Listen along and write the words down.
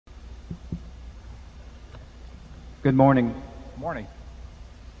Good morning. Morning.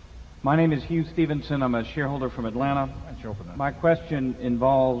 My name is Hugh Stevenson. I'm a shareholder from Atlanta. My question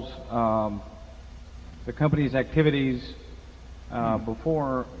involves the company's activities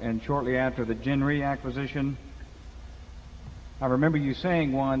before and shortly after the Gen Re acquisition. I remember you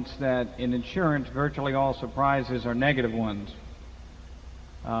saying once that in insurance, virtually all surprises are negative ones.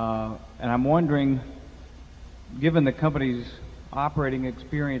 And I'm wondering, given the company's operating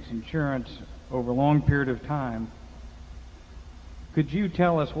experience in insurance over a long period of time, could you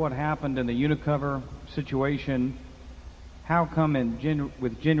tell us what happened in the Unicover situation? How come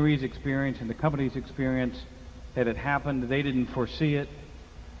with Gen Re's experience and the company's experience that it happened? They didn't foresee it.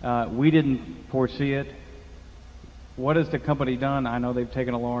 We didn't foresee it. What has the company done? I know they've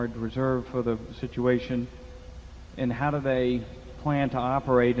taken a large reserve for the situation. And how do they plan to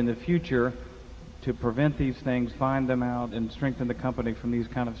operate in the future to prevent these things, find them out, and strengthen the company from these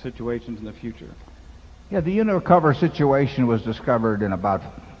kind of situations in the future? Yeah, the Unicover situation was discovered in about,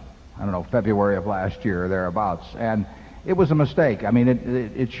 February of last year or thereabouts. And it was a mistake. I mean,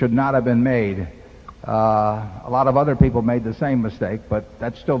 it should not have been made. A lot of other people made the same mistake, but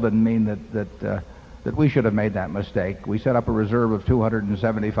that still didn't mean that we should have made that mistake. We set up a reserve of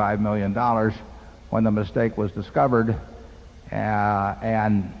 $275 million when the mistake was discovered,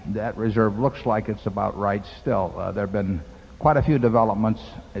 and that reserve looks like it's about right still. There have been quite a few developments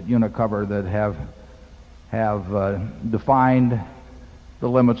at Unicover that have defined the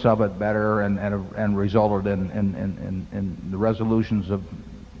limits of it better and resulted in the resolutions of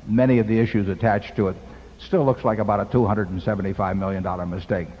many of the issues attached to it. Still looks like about a $275 million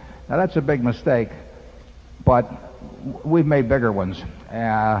mistake. Now that's a big mistake, but we've made bigger ones.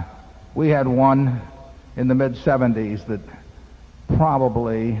 We had one in the mid-'70s that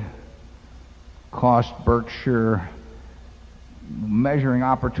probably cost Berkshire, measuring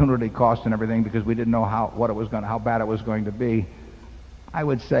opportunity cost and everything, because we didn't know how bad it was going to be. I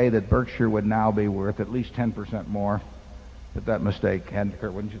would say that Berkshire would now be worth at least 10% more if that mistake hadn't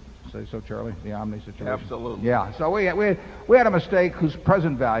occurred. Wouldn't you say so, Charlie? The Omni situation. Absolutely. Yeah. So we had a mistake whose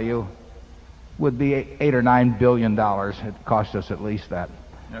present value would be $8 or $9 billion. It cost us at least that.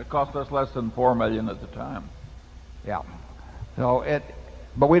 It cost us less than $4 million at the time. Yeah.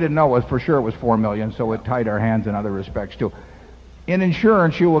 But we didn't know for sure it was $4 million, so it tied our hands in other respects too. In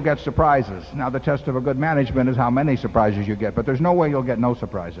insurance, you will get surprises. Now, the test of a good management is how many surprises you get, but there's no way you'll get no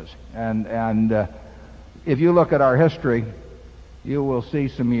surprises. And if you look at our history, you will see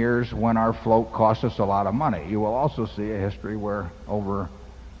some years when our float cost us a lot of money. You will also see a history where over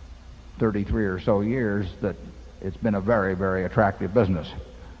 33 or so years that it's been a very, very attractive business.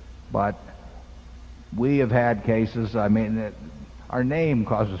 But we have had cases, our name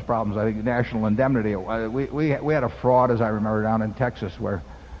causes problems. I think National Indemnity. We had a fraud, as I remember, down in Texas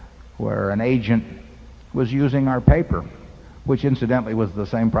where an agent was using our paper, which incidentally was the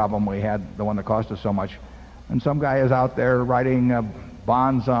same problem we had, the one that cost us so much. And some guy is out there writing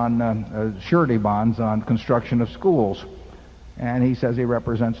bonds on surety bonds on construction of schools, and he says he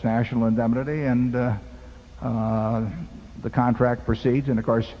represents National Indemnity, and the contract proceeds. And of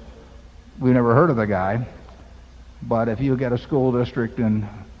course, we've never heard of the guy. But if you get a school district in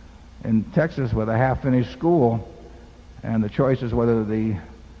Texas with a half-finished school, and the choice is whether the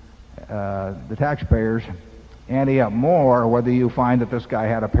taxpayers ante up more, or whether you find that this guy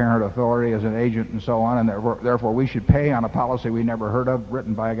had apparent authority as an agent and so on, and therefore we should pay on a policy we never heard of,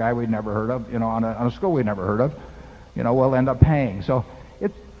 written by a guy we'd never heard of, on a school we'd never heard of, we'll end up paying. So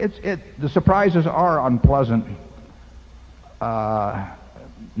the surprises are unpleasant.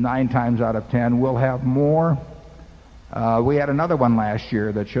 9 times out of 10, we'll have more. We had another one last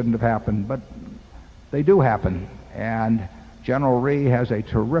year that shouldn't have happened, but they do happen. And General Re has a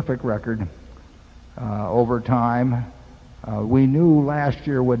terrific record over time. We knew last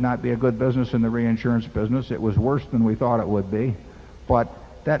year would not be a good business in the reinsurance business. It was worse than we thought it would be, but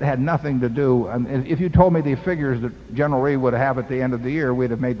that had nothing to do. If you told me the figures that General Re would have at the end of the year,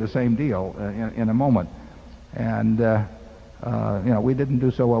 we'd have made the same deal in a moment. And we didn't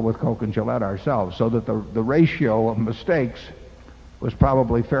do so well with Coke and Gillette ourselves, so that the ratio of mistakes was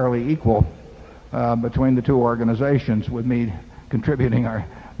probably fairly equal between the two organizations, with me contributing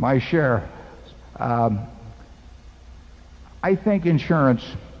my share. I think insurance,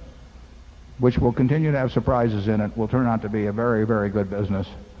 which will continue to have surprises in it, will turn out to be a very, very good business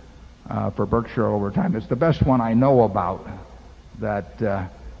for Berkshire over time. It's the best one I know about that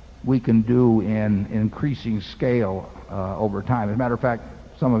we can do in increasing scale over time. As a matter of fact,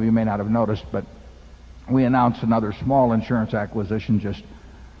 some of you may not have noticed, but we announced another small insurance acquisition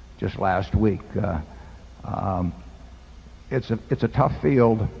just last week. It's a tough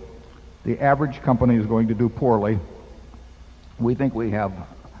field, the average company is going to do poorly. We think we have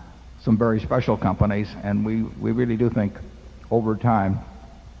some very special companies, and we really do think over time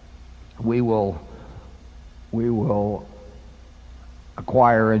we will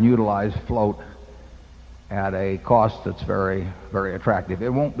acquire and utilize float at a cost that's very, very attractive. It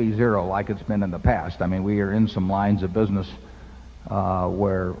won't be zero like it's been in the past. I mean, we are in some lines of business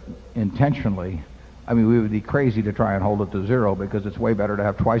where intentionally, I mean, we would be crazy to try and hold it to zero, because it's way better to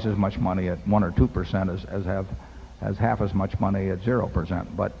have twice as much money at 1 or 2% as half as much money at 0%.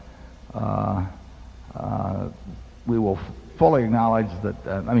 But we will fully acknowledge that.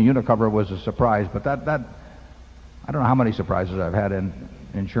 I mean, Unicover was a surprise, but that I don't know how many surprises I've had in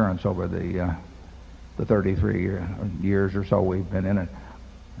insurance over the 33 years or so we've been in it.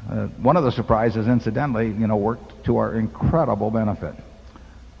 One of the surprises, incidentally, worked to our incredible benefit.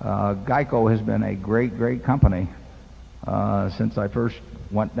 Geico has been a great, great company since I first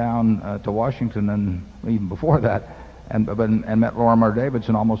went down to Washington, and even before that, and met Lorimer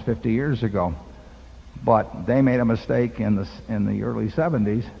Davidson almost 50 years ago. But they made a mistake in the early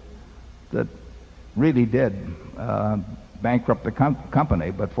 70s that really did bankrupt the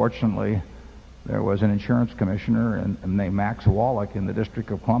company. But fortunately, there was an insurance commissioner named Max Wallach in the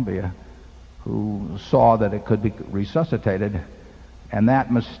District of Columbia who saw that it could be resuscitated, and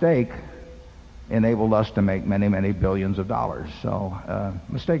that mistake enabled us to make many, many billions of dollars. So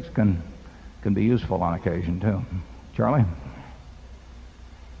mistakes can be useful on occasion too. Charlie?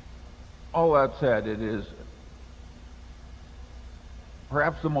 All that said, it is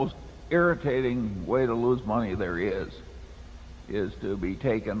perhaps the most irritating way to lose money there is to be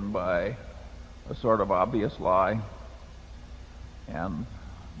taken by a sort of obvious lie,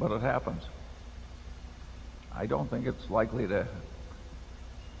 but it happens. I don't think it's likely to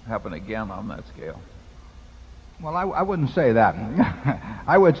happen again on that scale. Well, I wouldn't say that.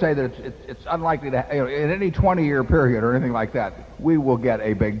 I would say that it's unlikely to, in any 20-year period or anything like that, we will get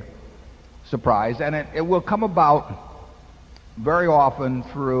a big surprise, and it will come about very often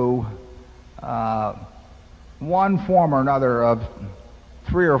through one form or another of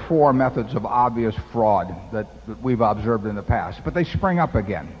 3 or 4 methods of obvious fraud that we've observed in the past, but they spring up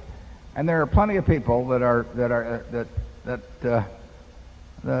again, and there are plenty of people that are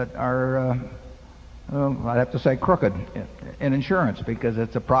I'd have to say crooked in insurance, because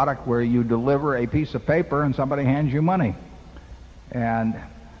it's a product where you deliver a piece of paper and somebody hands you money, and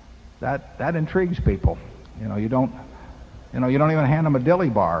that intrigues people. You don't even hand them a dilly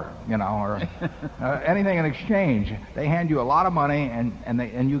bar, or anything in exchange. They hand you a lot of money,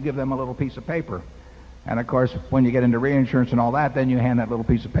 and you give them a little piece of paper. And of course, when you get into reinsurance and all that, then you hand that little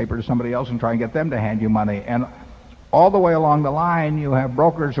piece of paper to somebody else and try and get them to hand you money. And all the way along the line, you have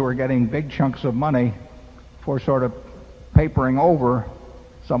brokers who are getting big chunks of money for sort of papering over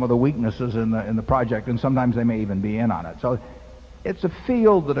some of the weaknesses in the project, and sometimes they may even be in on it. So it's a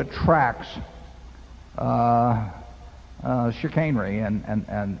field that attracts chicanery,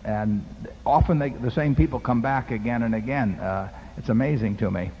 and often the same people come back again and again. It's amazing to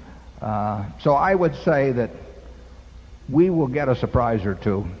me. So I would say that we will get a surprise or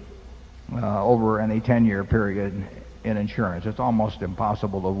two over any 10-year period in insurance. It's almost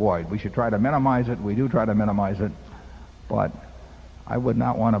impossible to avoid. We should try to minimize it. We do try to minimize it, but I would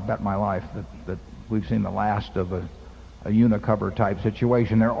not want to bet my life that we've seen the last of a Unicover type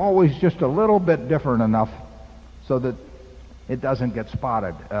situation. They're always just a little bit different enough so that it doesn't get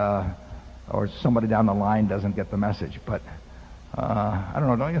spotted, or somebody down the line doesn't get the message. But I don't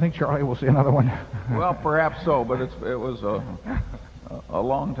know. Don't you think, Charlie, we'll see another one? Well, perhaps so, but it was a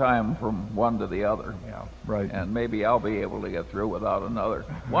long time from one to the other. Yeah, right. And maybe I'll be able to get through without another.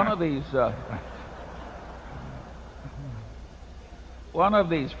 One of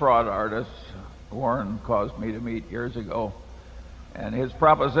these fraud artists, Warren caused me to meet years ago, and his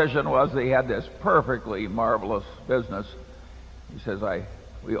proposition was that he had this perfectly marvelous business. He says,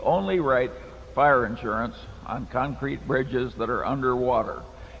 we only write fire insurance on concrete bridges that are underwater.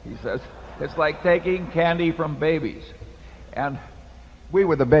 He says, it's like taking candy from babies. And we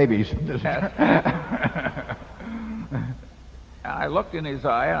were the babies. I looked in his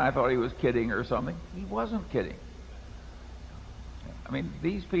eye, and I thought he was kidding or something. He wasn't kidding. I mean,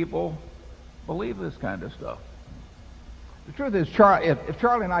 these people believe this kind of stuff. The truth is, if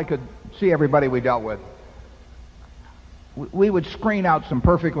Charlie and I could see everybody we dealt with, we would screen out some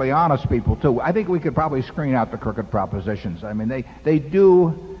perfectly honest people too. I think we could probably screen out the crooked propositions. I mean, they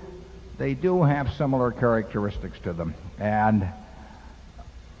do have similar characteristics to them. And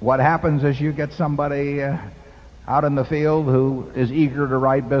what happens is you get somebody out in the field who is eager to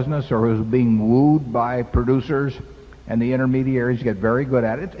write business, or who's being wooed by producers, and the intermediaries get very good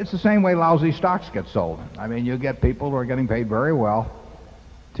at it. It's the same way lousy stocks get sold. I mean, you get people who are getting paid very well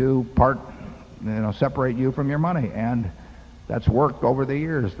to separate you from your money, and that's worked over the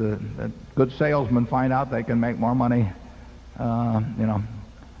years. The good salesmen find out they can make more money,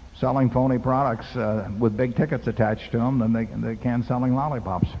 selling phony products with big tickets attached to them than they can selling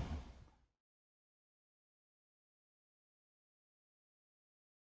lollipops.